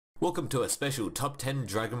Welcome to a special top 10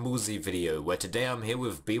 Dragon Ball Z video, where today I'm here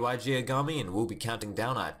with BYGAigami and we'll be counting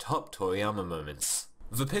down our top Toriyama moments.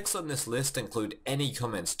 The picks on this list include any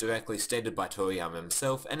comments directly stated by Toriyama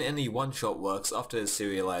himself and any one-shot works after his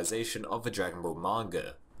serialization of the Dragon Ball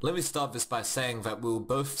manga. Let me start this by saying that we'll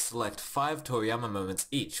both select 5 Toriyama moments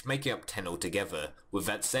each, making up 10 altogether. With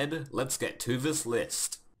that said, let's get to this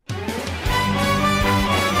list.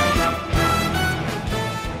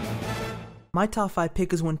 My top 5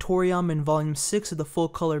 pick is when Toriyama in volume 6 of the full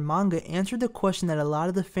color manga answered the question that a lot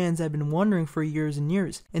of the fans have been wondering for years and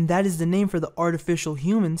years, and that is the name for the artificial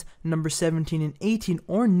humans, number 17 and 18,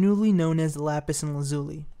 or newly known as Lapis and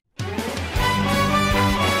Lazuli.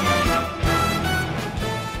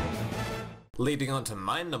 Leading on to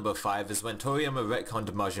my number 5 is when Toriyama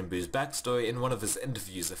retconned Majin Buu's backstory in one of his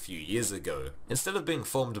interviews a few years ago. Instead of being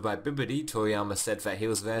formed by Bibidi, Toriyama said that he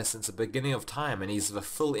was there since the beginning of time and he's the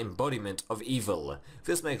full embodiment of evil.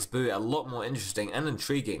 This makes Buu a lot more interesting and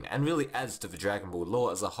intriguing and really adds to the Dragon Ball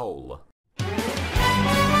lore as a whole.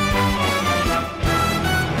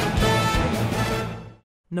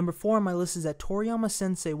 Number 4 on my list is that Toriyama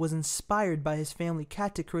Sensei was inspired by his family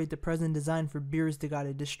cat to create the present design for Beerus the God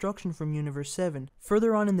of Destruction from Universe 7.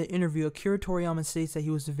 Further on in the interview, AKIRA Toriyama states that he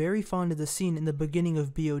was very fond of the scene in the beginning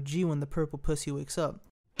of BOG when the purple pussy wakes up.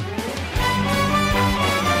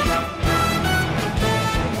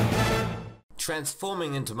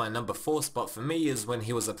 Transforming into my number 4 spot for me is when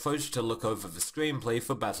he was approached to look over the screenplay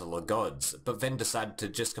for Battle of Gods, but then decided to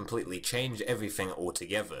just completely change everything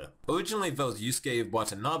altogether. Originally there was Yusuke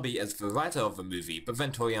Watanabe as the writer of the movie, but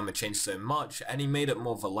then Toriyama changed so much and he made it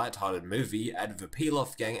more of a light-hearted movie, added the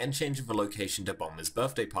Pilaf gang and changed the location to Bomber's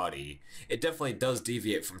birthday party. It definitely does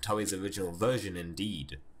deviate from Toei's original version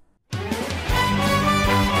indeed.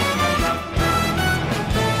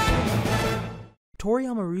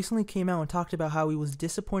 Toriyama recently came out and talked about how he was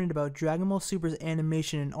disappointed about Dragon Ball Super's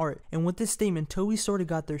animation and art, and with this statement, Toei sorta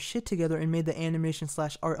got their shit together and made the animation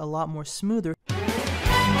 / art a lot more smoother.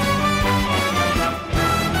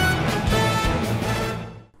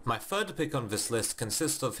 My third pick on this list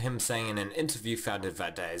consists of him saying in an interview founded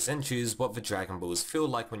that Daizenshus what the Dragon Balls feel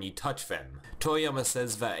like when you touch them. Toriyama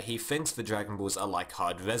says that he thinks the Dragon Balls are like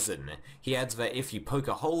hard resin. He adds that if you poke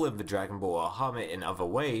a hole in the Dragon Ball or harm it in other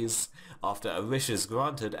ways, after a wish is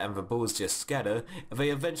granted and the balls just scatter, they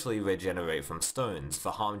eventually regenerate from stones.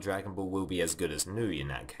 The harmed Dragon Ball will be as good as new in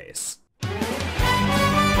that case.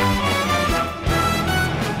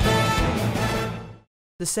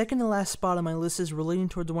 The second to last spot on my list is relating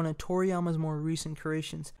towards one of Toriyama's more recent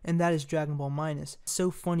creations, and that is Dragon Ball Minus.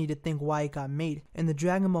 So funny to think why it got made. In the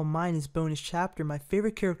Dragon Ball Minus bonus chapter, my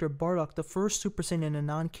favorite character Bardock, the first Super Saiyan in a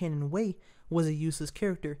non-canon way, was a useless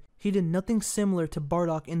character. He did nothing similar to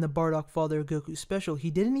Bardock in the Bardock Father of Goku special.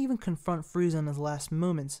 He didn't even confront Frieza in his last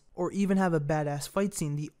moments, or even have a badass fight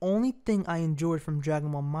scene. The only thing I enjoyed from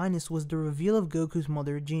Dragon Ball Minus was the reveal of Goku's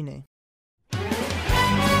mother, Gine.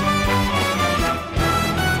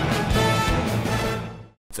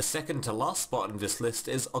 The second to last spot on this list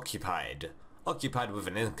is Occupied. Occupied with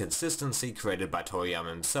an inconsistency created by Toriyama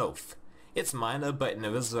himself. It's minor, but in the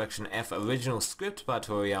Resurrection F original script by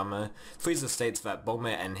Toriyama, Frieza states that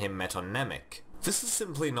Bulma and him met on Namek. This is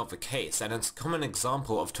simply not the case, and it's a common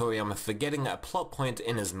example of Toriyama forgetting a plot point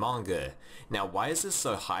in his manga. Now why is this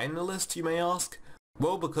so high in the list, you may ask?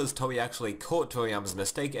 Well, because Toei actually caught Toriyama's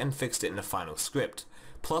mistake and fixed it in the final script.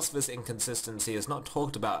 Plus this inconsistency is not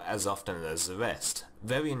talked about as often as the rest.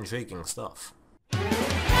 Very intriguing stuff.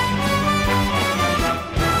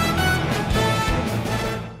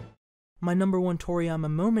 My number 1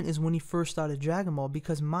 Toriyama moment is when he first started Dragon Ball,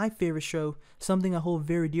 because my favorite show, something I hold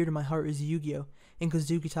very dear to my heart, is Yu-Gi-Oh! And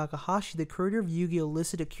Kazuki Takahashi, the creator of Yu-Gi-Oh!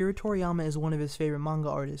 Listed AKIRA Toriyama as one of his favorite manga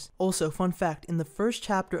artists. Also, fun fact, in the first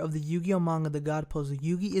chapter of the Yu-Gi-Oh! Manga The God Puzzle,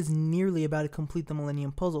 Yugi is nearly about to complete the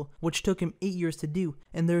Millennium Puzzle, which took him 8 years to do,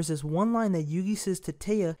 and there's this one line that Yugi says to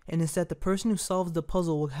Teiya, and it's that the person who solves the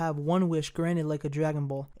puzzle will have one wish granted like a Dragon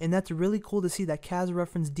Ball, and that's really cool to see that Kaz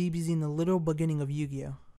referenced DBZ in the literal beginning of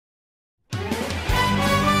Yu-Gi-Oh!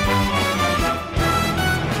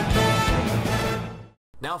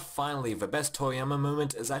 Now finally, the best Toriyama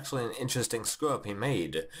moment is actually an interesting screw-up he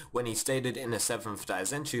made, when he stated in the 7th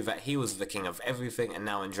Daizenshuu that he was the king of everything, and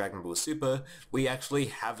now in Dragon Ball Super, we actually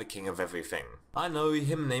have a king of everything. I know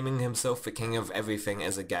him naming himself the king of everything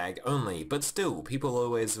is a gag only, but still, people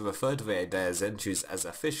always refer to their Daizenshus as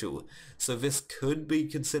official, so this could be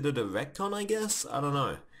considered a retcon, I guess? I don't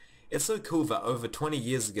know. It's so cool that over 20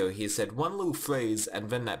 years ago he said one little phrase and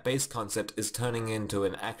then that base concept is turning into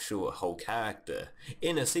an actual whole character,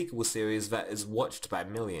 in a sequel series that is watched by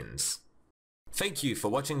millions. Thank you for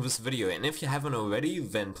watching this video, and if you haven't already,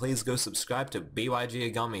 then please go subscribe to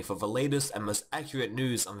BYGAigami for the latest and most accurate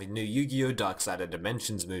news on the new Yu-Gi-Oh! Dark Side of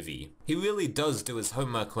Dimensions movie. He really does do his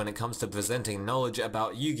homework when it comes to presenting knowledge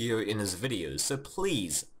about Yu-Gi-Oh! In his videos, so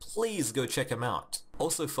please go check him out.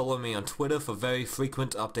 Also follow me on Twitter for very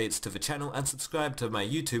frequent updates to the channel and subscribe to my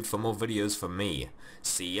YouTube for more videos from me.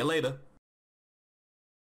 See you later!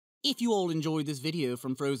 If you all enjoyed this video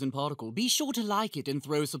from Frozen Particle, be sure to like it and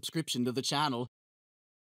throw a subscription to the channel.